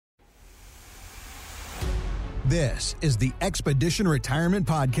This is the Expedition Retirement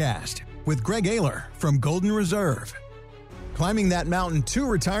Podcast with Greg Ayler from Golden Reserve. Climbing that mountain to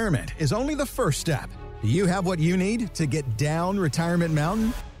retirement is only the first step. Do you have what you need to get down Retirement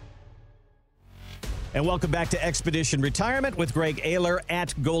Mountain? And welcome back to Expedition Retirement with Greg Ayler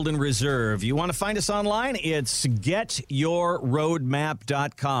at Golden Reserve. You want to find us online? It's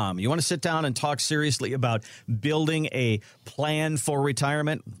getyourroadmap.com. You want to sit down and talk seriously about building a plan for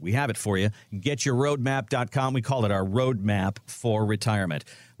retirement? We have it for you. Getyourroadmap.com. We call it our roadmap for retirement.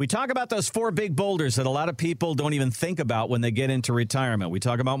 We talk about those 4 big boulders that a lot of people don't even think about when they get into retirement. We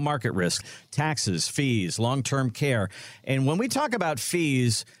talk about market risk, taxes, fees, long-term care. And when we talk about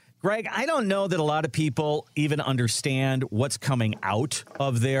fees, Greg, I don't know that a lot of people even understand what's coming out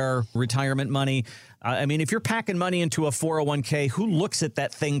of their retirement money. I mean, if you're packing money into a 401k, who looks at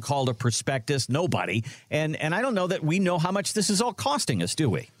that thing called a prospectus? Nobody. And I don't know that we know how much this is all costing us, do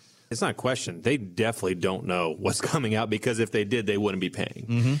we? It's not a question. They definitely don't know what's coming out, because if they did, they wouldn't be paying.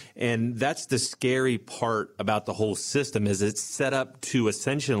 Mm-hmm. And that's the scary part about the whole system, is it's set up to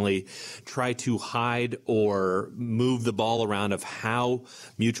essentially try to hide or move the ball around of how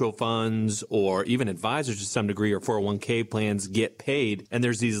mutual funds or even advisors to some degree or 401k plans get paid. And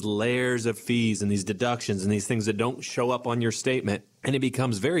there's these layers of fees and these deductions and these things that don't show up on your statement. And it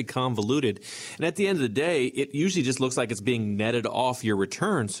becomes very convoluted. And at the end of the day, it usually just looks like it's being netted off your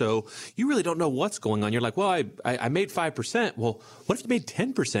return. So you really don't know what's going on. You're like, well, I made 5%. Well, what if you made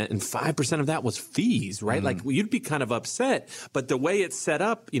 10% and 5% of that was fees, right? Like, you'd be kind of upset. But the way it's set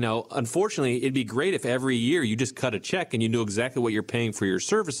up, unfortunately, it'd be great if every year you just cut a check and you knew exactly what you're paying for your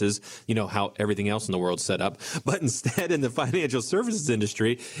services, how everything else in the world's set up. But instead, in the financial services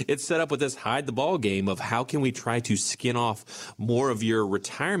industry, it's set up with this hide the ball game of how can we try to skin off more of your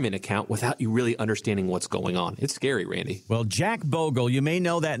retirement account without you really understanding what's going on. It's scary, Randy. Well, Jack Bogle, you may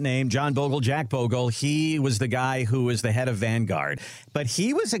know that name, John Bogle, Jack Bogle. He was the guy who was the head of Vanguard, but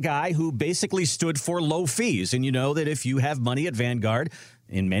he was a guy who basically stood for low fees. And you know that if you have money at Vanguard,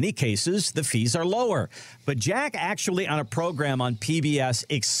 in many cases, the fees are lower. But Jack actually on a program on PBS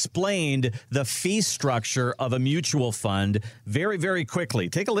explained the fee structure of a mutual fund very, very quickly.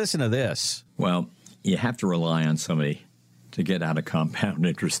 Take a listen to this. Well, you have to rely on somebody to get out a compound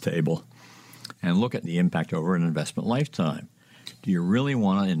interest table and look at the impact over an investment lifetime. Do you really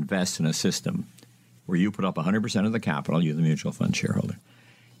want to invest in a system where you put up 100% of the capital, you the mutual fund shareholder,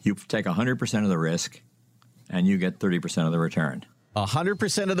 you take 100% of the risk, and you get 30% of the return?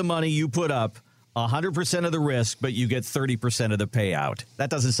 100% of the money you put up, 100% of the risk, but you get 30% of the payout. That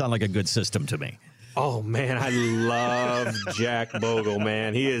doesn't sound like a good system to me. Oh, man, I love Jack Bogle,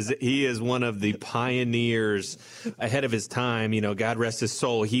 man. He is one of the pioneers ahead of his time. God rest his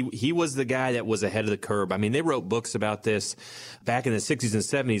soul. He was the guy that was ahead of the curve. I mean, they wrote books about this back in the 60s and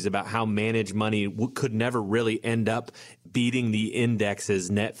 70s about how managed money could never really end up beating the index's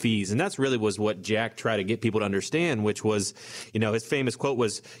net fees. And that's really was what Jack tried to get people to understand, which was, his famous quote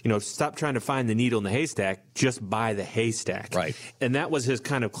was, stop trying to find the needle in the haystack, just buy the haystack. Right. And that was his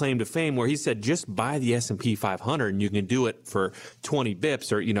kind of claim to fame, where he said, just buy the S&P 500 and you can do it for 20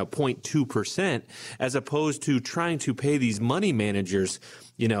 bips or, 0.2%, as opposed to trying to pay these money managers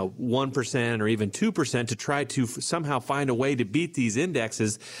 1% or even 2% to try to somehow find a way to beat these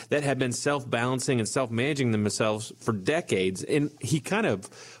indexes that have been self-balancing and self-managing themselves for decades. And he kind of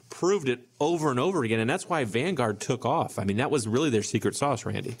proved it over and over again, and that's why Vanguard took off. I mean, that was really their secret sauce,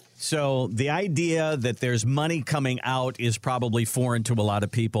 Randy. So the idea that there's money coming out is probably foreign to a lot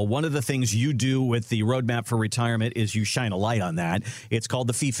of people. One of the things you do with the Roadmap for Retirement is you shine a light on that. It's called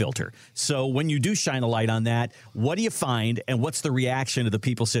the fee filter. So when you do shine a light on that, what do you find, and what's the reaction of the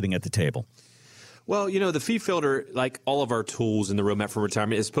people sitting at the table? Well, the fee filter, like all of our tools in the Roadmap for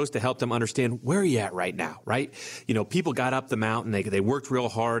Retirement, is supposed to help them understand where are you at right now, right? People got up the mountain, they worked real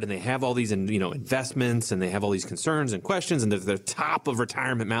hard, and they have all these, investments, and they have all these concerns and questions, and they're the top of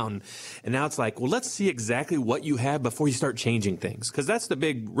retirement mountain. And now it's like, well, let's see exactly what you have before you start changing things. Because that's the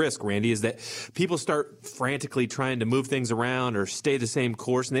big risk, Randy, is that people start frantically trying to move things around or stay the same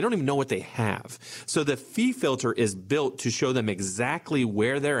course, and they don't even know what they have. So the fee filter is built to show them exactly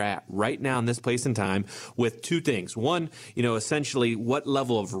where they're at right now in this place in time, with 2 things. One, essentially what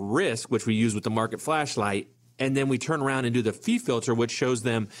level of risk, which we use with the market flashlight, and then we turn around and do the fee filter, which shows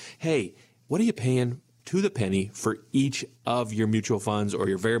them, hey, what are you paying to the penny for each of your mutual funds or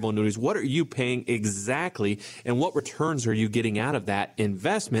your variable annuities. What are you paying exactly, and what returns are you getting out of that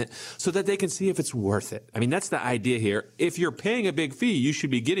investment so that they can see if it's worth it? I mean, that's the idea here. If you're paying a big fee, you should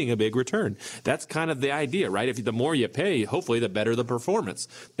be getting a big return. That's kind of the idea, right? If the more you pay, hopefully the better the performance.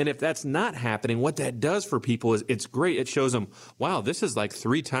 And if that's not happening, what that does for people is it's great. It shows them, wow, this is like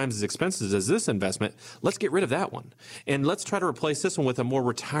 3 times as expensive as this investment. Let's get rid of that one. And let's try to replace this one with a more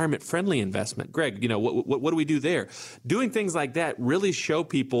retirement-friendly investment. Greg, what do we do there? Doing things like that really show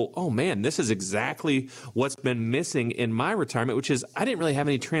people, oh man, this is exactly what's been missing in my retirement, which is I didn't really have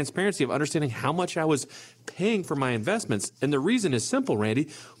any transparency of understanding how much I was paying for my investments. And the reason is simple, Randy.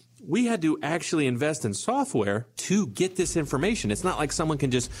 We had to actually invest in software to get this information. It's not like someone can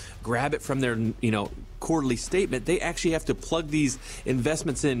just grab it from their, quarterly statement. They actually have to plug these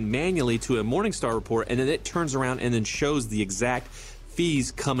investments in manually to a Morningstar report, and then it turns around and then shows the exact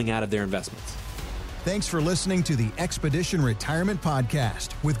fees coming out of their investments. Thanks for listening to the Expedition Retirement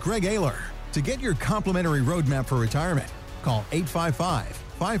Podcast with Greg Ayler. To get your complimentary roadmap for retirement, call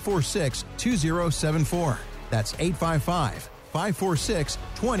 855-546-2074. That's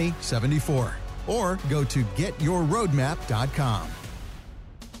 855-546-2074. Or go to getyourroadmap.com.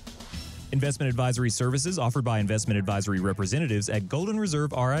 Investment advisory services offered by investment advisory representatives at Golden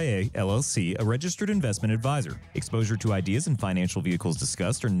Reserve RIA, LLC, a registered investment advisor. Exposure to ideas and financial vehicles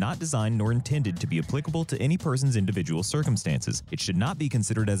discussed are not designed nor intended to be applicable to any person's individual circumstances. It should not be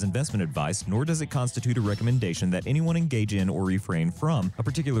considered as investment advice, nor does it constitute a recommendation that anyone engage in or refrain from a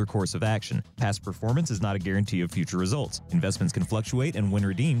particular course of action. Past performance is not a guarantee of future results. Investments can fluctuate, and when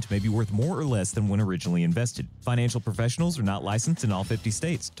redeemed, may be worth more or less than when originally invested. Financial professionals are not licensed in all 50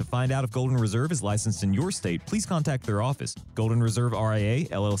 states. To find out if Golden Reserve is licensed in your state, please contact their office. Golden Reserve RIA,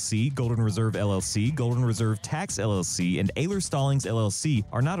 LLC, Golden Reserve LLC, Golden Reserve Tax LLC, and Ayler Stallings LLC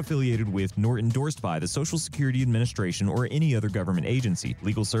are not affiliated with nor endorsed by the Social Security Administration or any other government agency.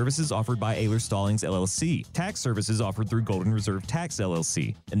 Legal services offered by Ayler Stallings LLC. Tax services offered through Golden Reserve Tax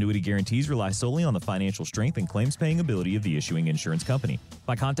LLC. Annuity guarantees rely solely on the financial strength and claims-paying ability of the issuing insurance company.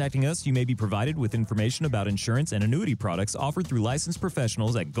 By contacting us, you may be provided with information about insurance and annuity products offered through licensed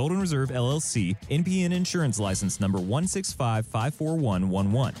professionals at Golden Reserve LLC, NPN Insurance License number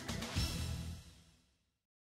 165541111.